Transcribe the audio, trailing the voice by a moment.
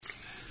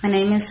My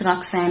name is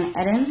Roxanne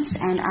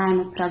Adams and I'm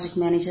a project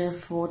manager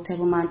for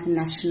Table Mountain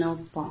National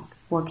Park,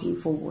 working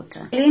for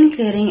water. Alien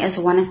clearing is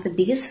one of the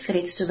biggest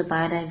threats to the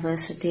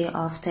biodiversity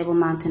of Table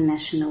Mountain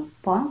National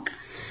Park.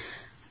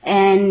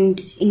 And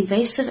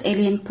invasive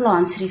alien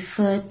plants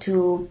refer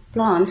to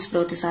plants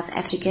brought to South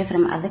Africa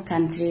from other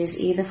countries,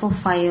 either for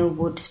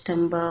firewood,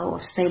 timber, or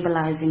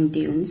stabilizing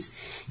dunes.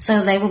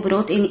 So they were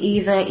brought in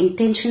either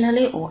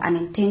intentionally or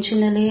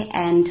unintentionally,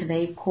 and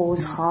they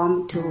cause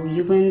harm to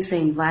humans, the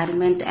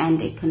environment,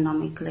 and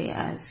economically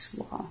as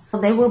well.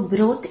 They were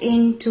brought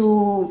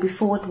into,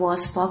 before it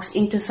was parks,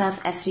 into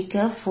South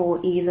Africa for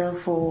either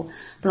for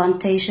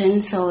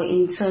plantations. So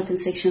in certain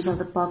sections of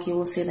the park you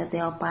will see that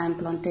there are pine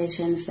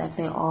plantations that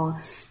they are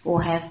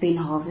or have been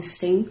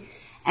harvesting,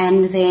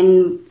 and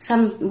then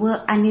some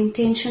were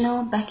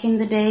unintentional back in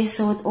the day,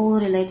 so it all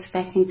relates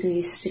back into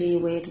history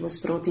where it was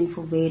brought in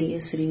for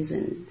various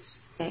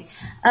reasons. Okay.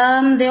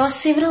 There are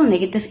several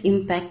negative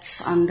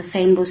impacts on the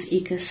fynbos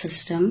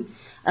ecosystem,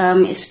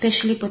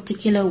 especially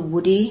particular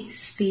woody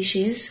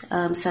species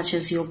such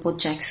as your Port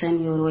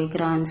Jackson, your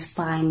rooikrans,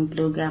 pine,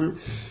 blue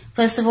gum.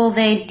 First of all,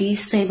 they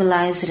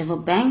destabilize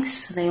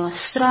riverbanks. They are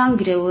strong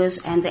growers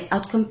and they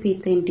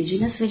outcompete the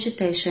indigenous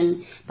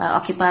vegetation by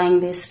occupying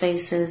their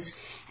spaces,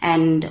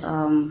 and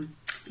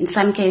in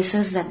some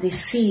cases that the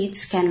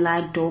seeds can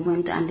lie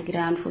dormant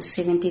underground for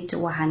 70 to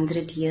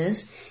 100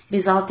 years,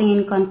 resulting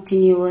in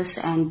continuous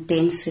and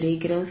dense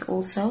regrowth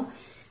also.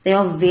 They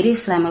are very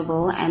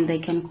flammable and they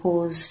can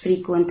cause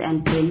frequent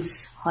and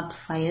dense hot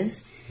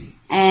fires,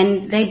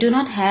 and they do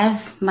not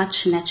have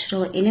much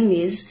natural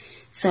enemies.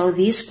 So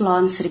these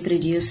plants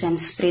reproduce and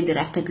spread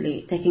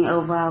rapidly, taking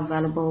over our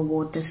valuable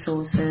water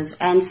sources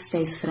and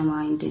space from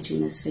our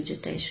indigenous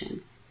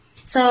vegetation.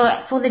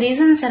 So for the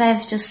reasons that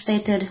I've just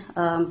stated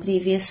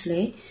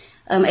previously,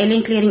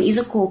 alien clearing is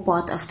a core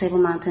part of Table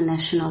Mountain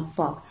National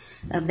Park.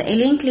 The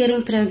alien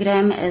clearing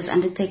program is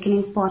undertaken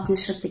in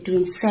partnership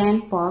between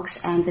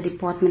SANParks and the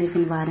Department of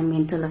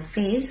Environmental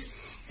Affairs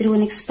through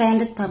an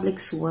expanded public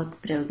works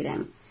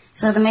program.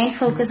 So the main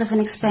focus of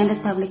an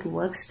expanded public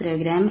works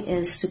program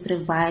is to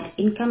provide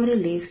income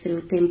relief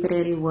through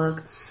temporary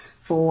work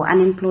for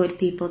unemployed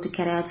people to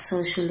carry out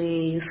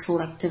socially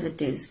useful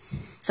activities.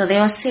 So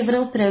there are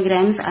several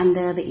programs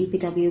under the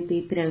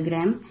EPWP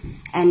program,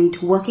 and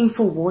Working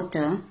for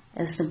Water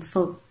is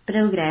the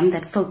program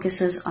that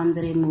focuses on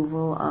the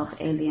removal of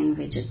alien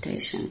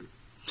vegetation.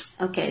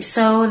 Okay,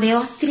 so there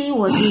are 3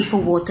 Working for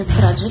Water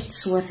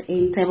projects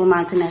within Table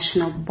Mountain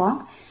National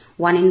Park.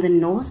 One in the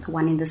north,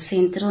 one in the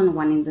central, and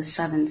one in the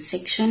southern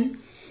section.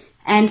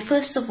 And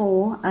first of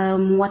all,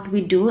 what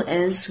we do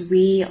is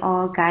we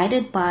are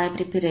guided by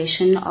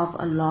preparation of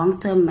a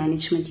long-term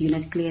management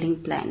unit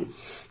clearing plan.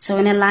 So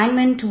in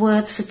alignment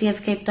with City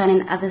of Cape Town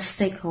and other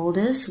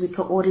stakeholders, we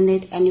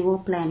coordinate annual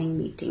planning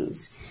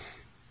meetings.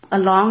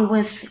 Along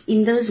with,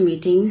 in those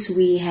meetings,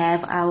 we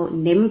have our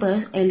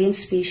NEMBA alien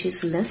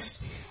species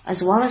list,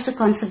 as well as the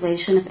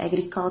Conservation of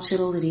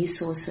Agricultural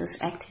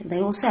Resources Act. They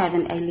also have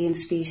an alien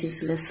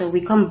species list. So we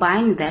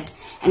combine that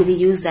and we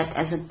use that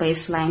as a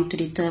baseline to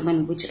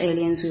determine which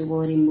aliens we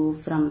will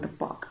remove from the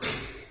park.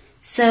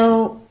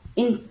 So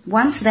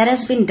once that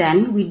has been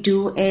done, we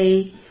do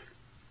a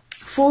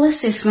full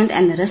assessment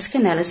and risk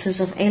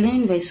analysis of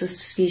alien invasive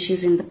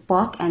species in the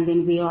park, and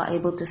then we are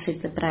able to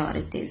set the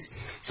priorities.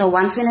 So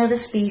once we know the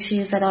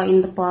species that are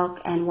in the park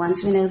and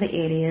once we know the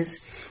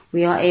areas,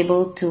 we are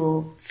able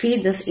to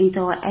feed this into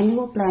our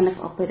annual plan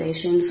of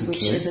operations,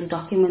 which is a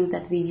document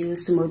that we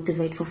use to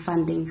motivate for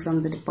funding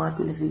from the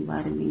Department of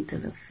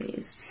Environmental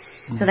Affairs.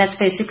 So that's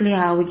basically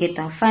how we get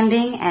our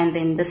funding, and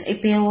then this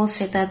APO will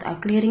set out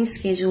our clearing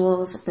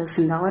schedules,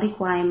 personnel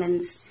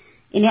requirements,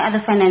 any other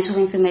financial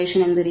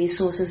information and the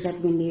resources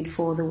that we need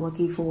for the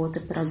Working for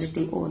Water project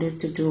in order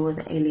to do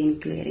the alien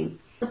clearing.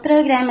 The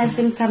program has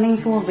been coming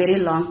for a very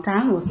long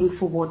time. Working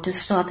for Water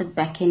started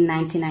back in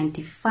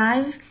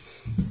 1995.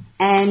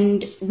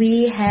 And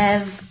we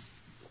have,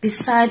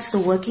 besides the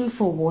Working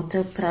for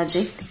Water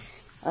project,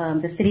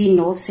 the 3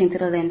 North,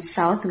 Central and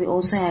South, we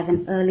also have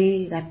an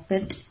early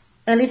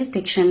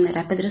detection,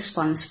 rapid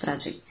response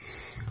project.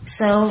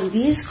 So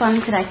these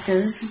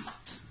contractors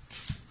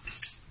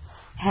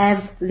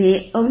have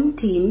their own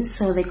teams,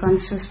 so they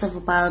consist of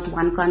about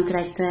 1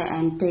 contractor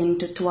and 10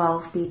 to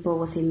 12 people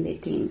within their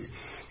teams.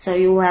 So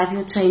you will have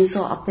your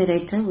chainsaw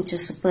operator, which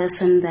is the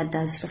person that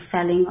does the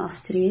felling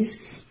of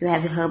trees. You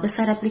have a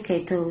herbicide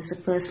applicator, who is the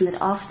person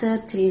that after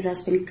trees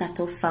has been cut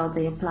or felled,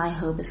 they apply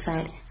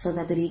herbicide so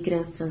that the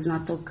regrowth does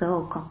not occur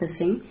or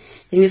coppicing.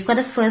 Then we've got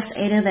a first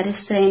aider that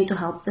is trained to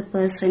help the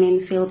person in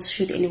fields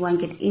should anyone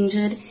get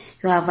injured.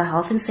 You have a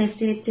health and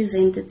safety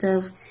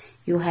representative.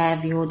 You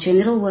have your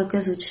general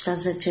workers, which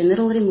does the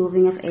general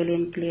removing of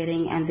alien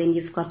clearing, and then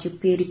you've got your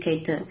peer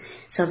educator.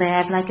 So they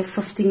have like a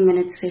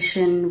 15-minute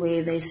session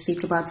where they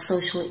speak about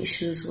social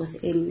issues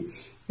within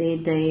their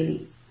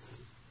daily.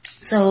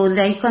 So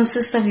they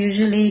consist of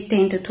usually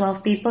 10 to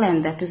 12 people,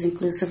 and that is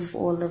inclusive of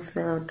all of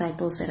the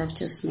titles that I've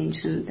just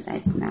mentioned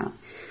right now.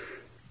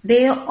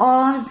 There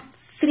are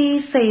 3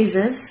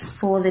 phases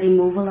for the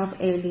removal of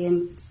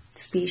alien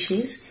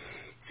species.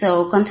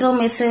 So control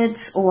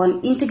methods or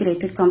an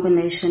integrated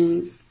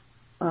combination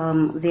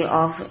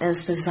thereof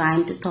is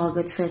designed to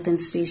target certain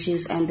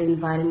species and the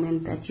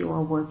environment that you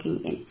are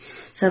working in.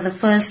 So the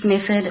first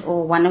method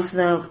or one of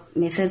the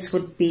methods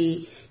would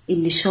be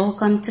initial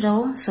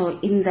control. So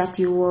in that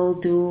you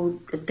will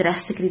do a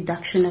drastic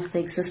reduction of the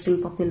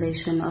existing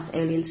population of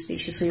alien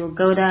species. So you'll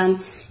go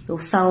down, you'll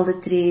fell the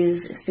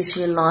trees,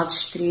 especially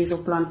large trees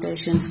or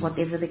plantations,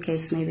 whatever the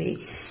case may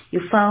be. You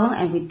fell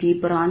and we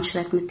debranch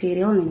that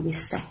material and then we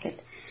stack it.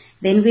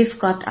 Then we've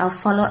got our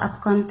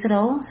follow-up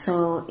control.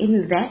 So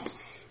in that,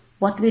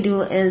 what we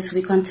do is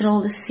we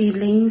control the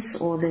seedlings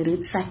or the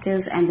root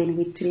suckers and then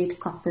we treat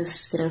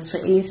coppice growth.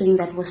 So anything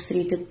that was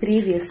treated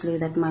previously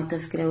that might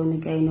have grown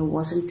again or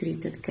wasn't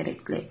treated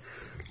correctly.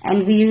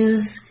 And we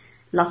use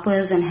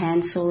loppers and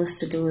hand saws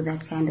to do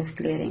that kind of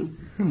clearing.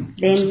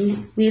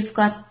 Then we've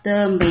got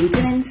the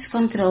maintenance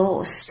control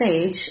or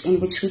stage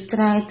in which we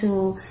try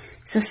to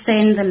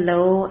sustain the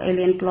low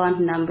alien plant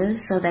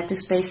numbers. So that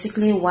is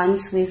basically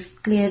once we've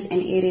cleared an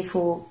area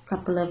for a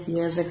couple of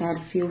years, they've had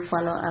a few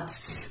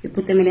follow-ups, we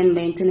put them in a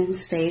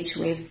maintenance stage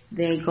where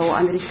they go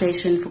on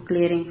rotation for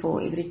clearing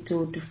for every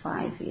 2 to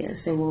 5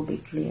 years. They will be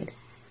cleared.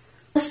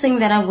 First thing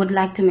that I would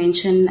like to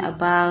mention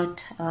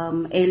about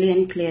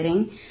alien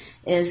clearing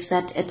is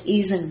that it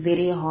is a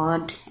very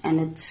hard and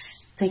it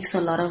takes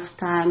a lot of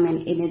time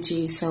and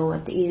energy, so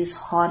it is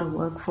hard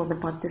work for the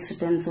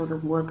participants or the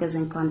workers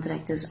and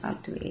contractors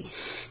out there.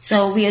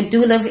 So we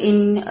do live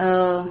in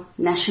a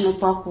national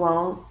park.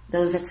 Well,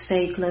 those that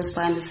stay close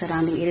by in the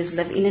surrounding areas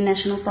live in a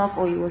national park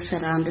or you are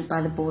surrounded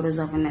by the borders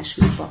of a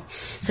national park.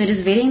 So it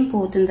is very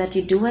important that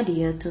you do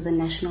adhere to the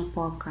national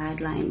park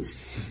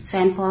guidelines.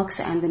 Sandparks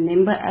and the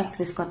Member Act,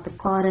 we've got the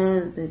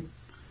CARA, the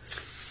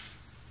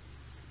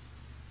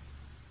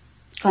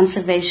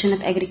Conservation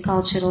of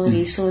Agricultural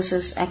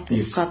Resources Act.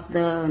 We've got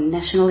the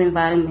National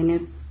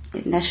Environmental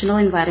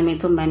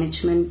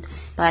Management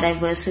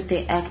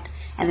Biodiversity Act,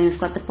 and then we've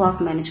got the Park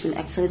Management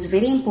Act. So it's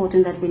very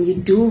important that when you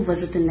do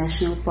visit a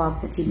national park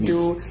that you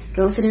do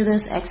go through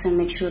those acts and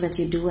make sure that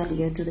you do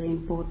adhere to the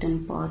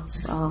important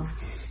parts of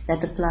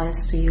that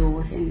applies to you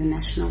within the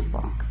national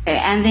park.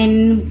 And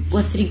then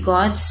with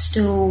regards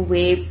to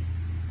where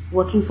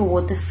Working for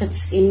Water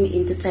fits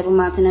into Table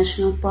Mountain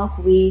National Park,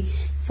 we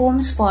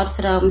forms part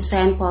from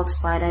Sandparks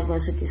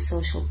Biodiversity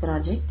Social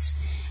Projects,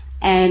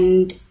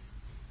 and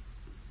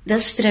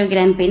this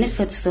program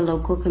benefits the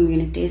local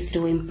community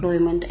through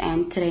employment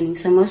and training.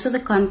 So most of the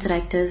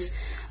contractors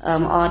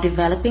are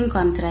developing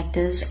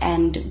contractors,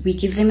 and we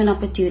give them an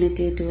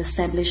opportunity to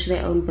establish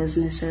their own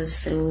businesses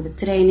through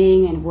the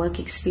training and work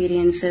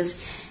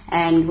experiences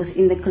and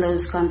within the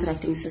closed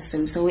contracting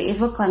system. So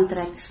whoever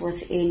contracts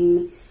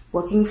within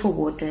Working for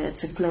Water,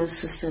 it's a closed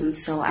system.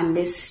 So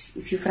unless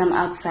if you're from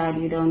outside,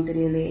 you don't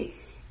really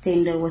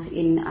tender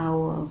within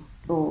our,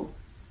 or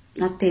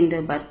not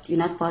tender, but you're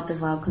not part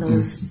of our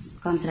closed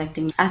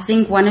contracting. I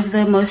think one of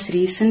the most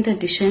recent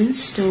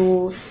additions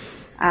to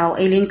our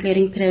alien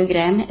clearing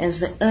program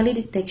is the Early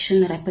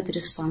Detection Rapid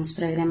Response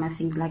Program. I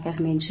think, like I've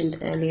mentioned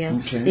earlier,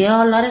 there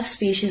are a lot of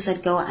species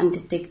that go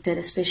undetected,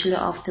 especially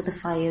after the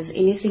fires.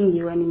 Anything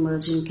new and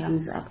emerging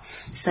comes up.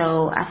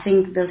 So I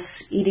think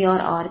this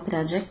EDRR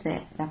project,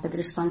 the Rapid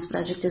Response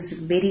Project, is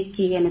very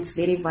key, and it's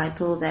very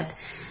vital that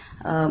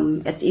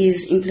it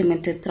is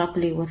implemented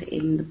properly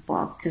within the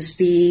park, because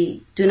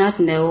we do not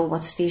know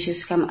what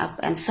species come up,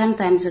 and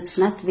sometimes it's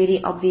not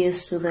very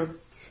obvious to the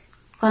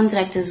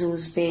contractors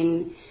who's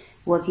been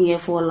working here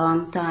for a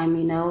long time,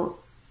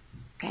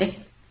 Okay.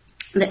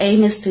 The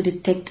aim is to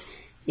detect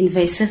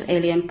invasive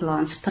alien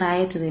plants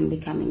prior to them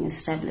becoming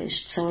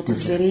established. So it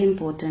is very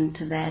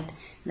important that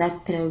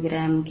that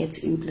program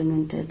gets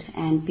implemented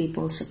and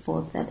people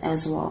support that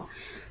as well.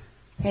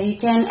 Okay, you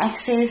can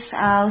access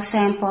our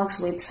Sandparks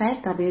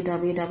website,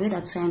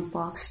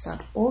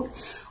 www.sandparks.org,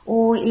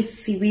 or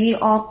if we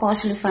are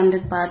partially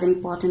funded by the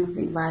Department of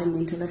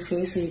Environmental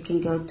Affairs, so you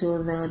can go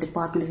to the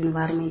Department of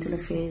Environmental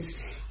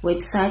Affairs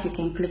website. You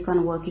can click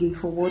on Working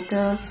for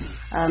Water.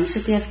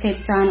 City of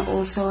Cape Town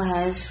also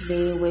has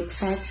their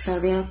website, so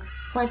there are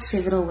quite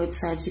several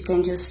websites. You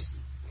can just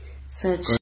search